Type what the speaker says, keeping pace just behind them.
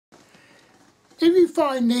If you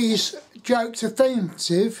find these jokes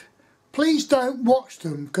offensive, please don't watch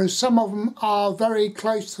them because some of them are very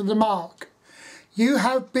close to the mark. You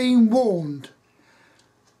have been warned.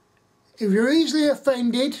 If you're easily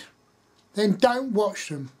offended, then don't watch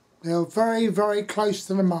them. They're very, very close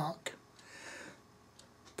to the mark.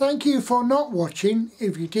 Thank you for not watching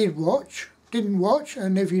if you didn't watch,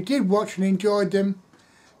 and if you did watch and enjoyed them,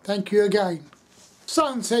 thank you again.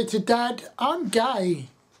 Son said to Dad, "I'm gay."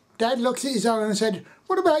 Dad looked at his son and said,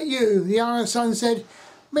 "What about you?" The other son said,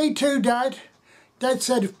 "Me too, Dad." Dad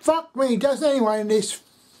said, "Fuck me, doesn't anyone in this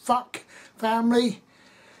fuck family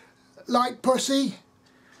like pussy?"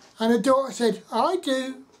 And the daughter said, "I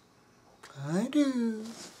do, I do."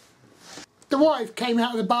 The wife came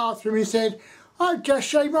out of the bathroom and said, "I've just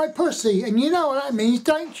shaved my pussy, and you know what that means,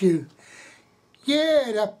 don't you?"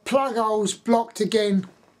 "Yeah, the plug hole's blocked again."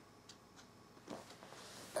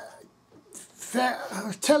 I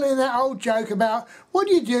was telling that old joke about what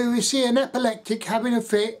do you do if you see an epileptic having a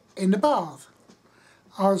fit in the bath?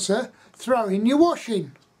 Answer, throw in your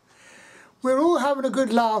washing. We were all having a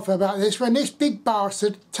good laugh about this when this big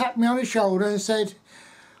bastard tapped me on the shoulder and said,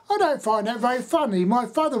 "I don't find that very funny. My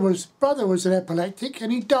brother was an epileptic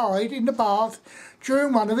and he died in the bath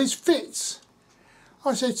during one of his fits."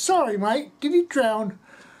 I said, "Sorry mate, did he drown?"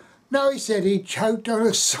 "No," he said, "he choked on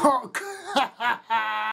a sock."